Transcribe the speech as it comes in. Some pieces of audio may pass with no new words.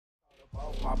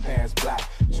Both my pants black,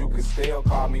 you can still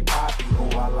call me Poppy. Oh,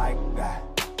 I like that.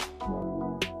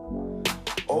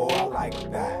 Oh, I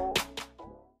like that.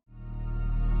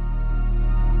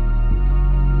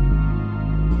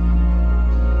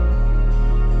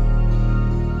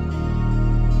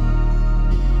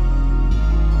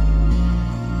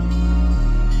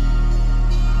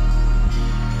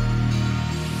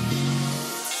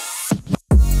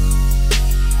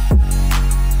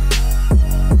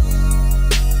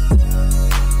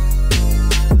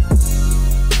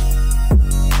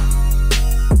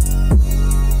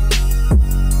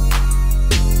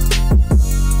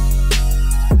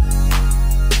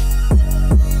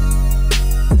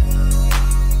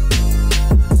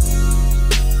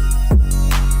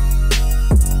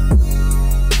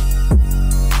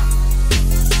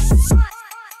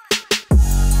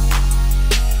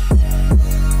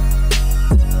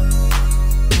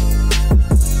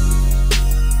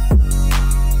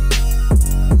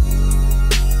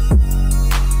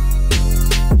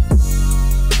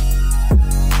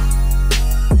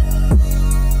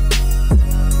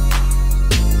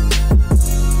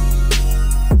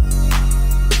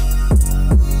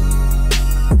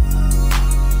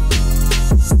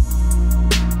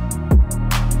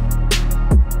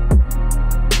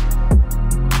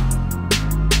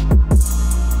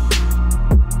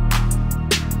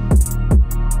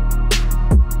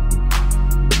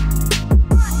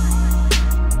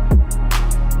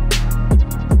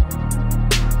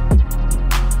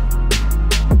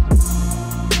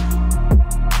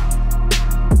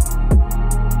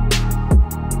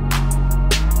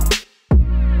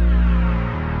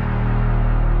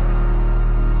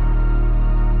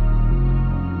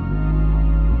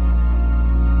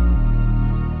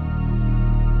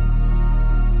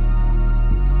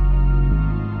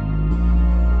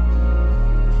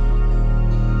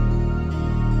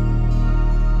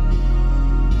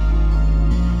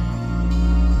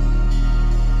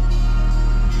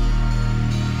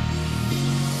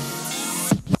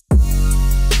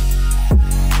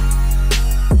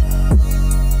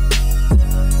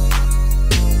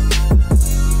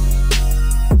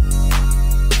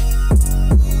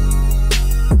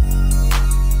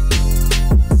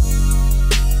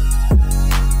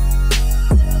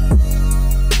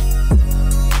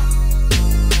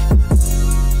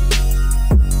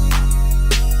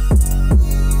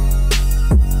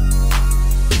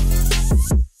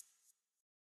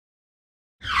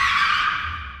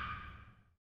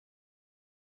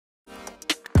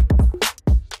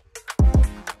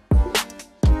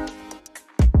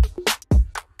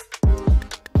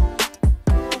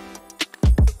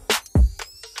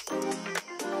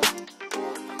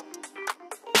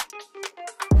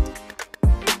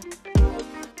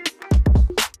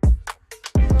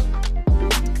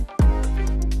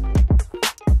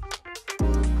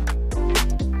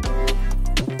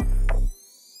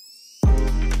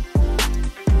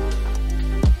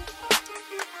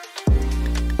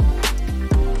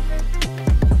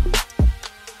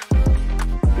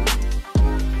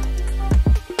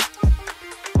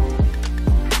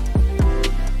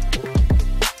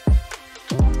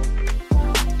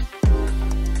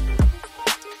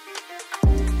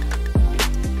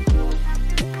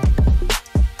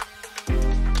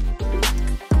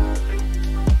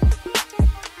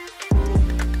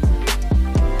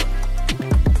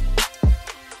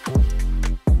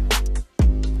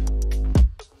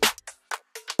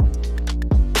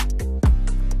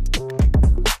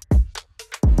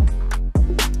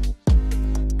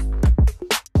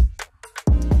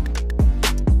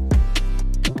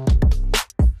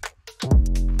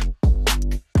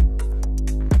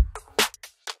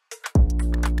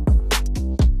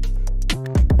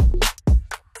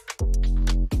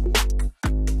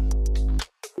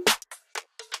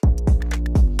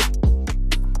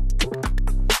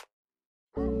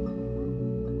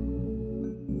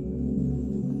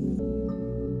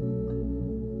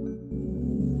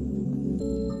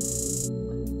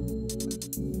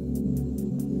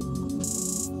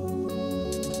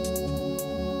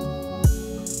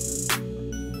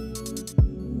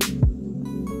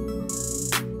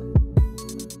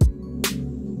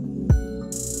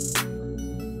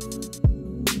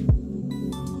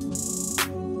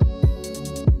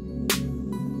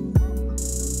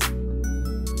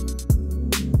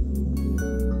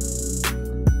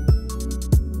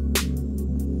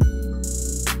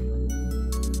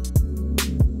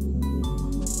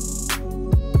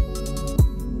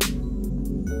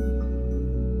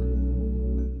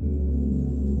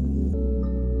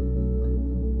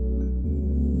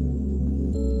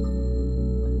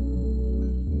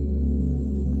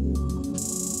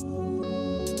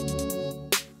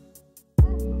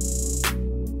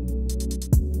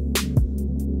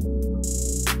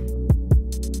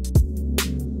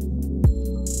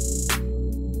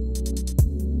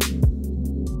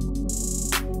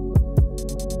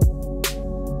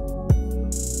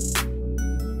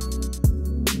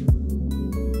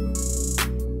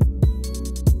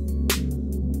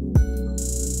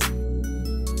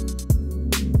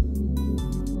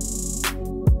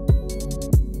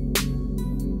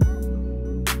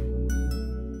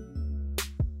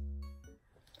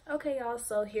 Okay, y'all,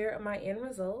 so here are my end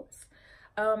results.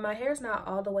 My hair is not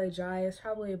all the way dry. It's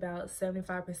probably about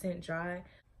 75% dry.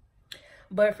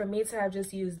 But for me to have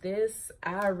just used this,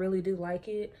 I really do like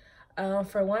it.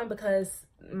 For one, because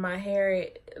my hair,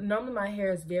 normally my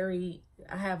hair is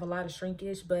I have a lot of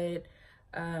shrinkage, but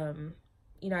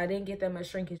you know, I didn't get that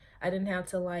much shrinkage. I didn't have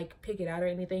to like pick it out or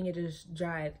anything. It just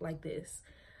dried like this.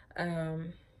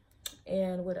 And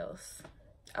what else?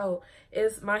 Oh,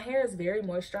 my hair is very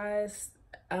moisturized.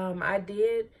 I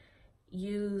did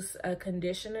use a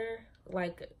conditioner,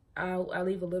 like I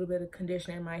leave a little bit of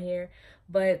conditioner in my hair,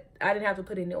 but I didn't have to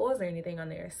put any oils or anything on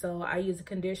there. So I use a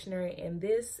conditioner in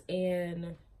this,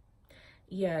 and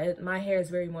yeah, my hair is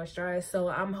very moisturized. So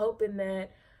I'm hoping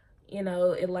that, you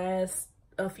know, it lasts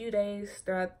a few days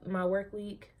throughout my work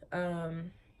week,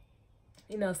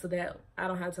 you know, so that I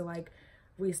don't have to like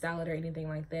restyle it or anything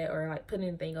like that, or like put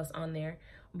anything else on there.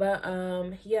 But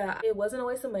yeah, it wasn't a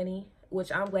waste of money, which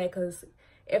I'm glad, because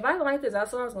if I like this, I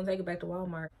thought I was gonna take it back to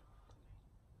Walmart.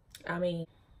 I mean,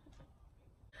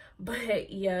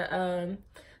 but yeah,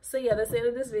 so yeah, that's the end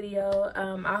of this video.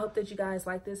 I hope that you guys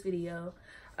like this video.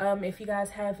 If you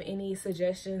guys have any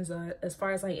suggestions as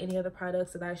far as like any other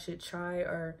products that I should try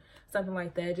or something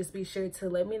like that, just be sure to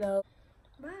let me know.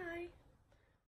 Bye.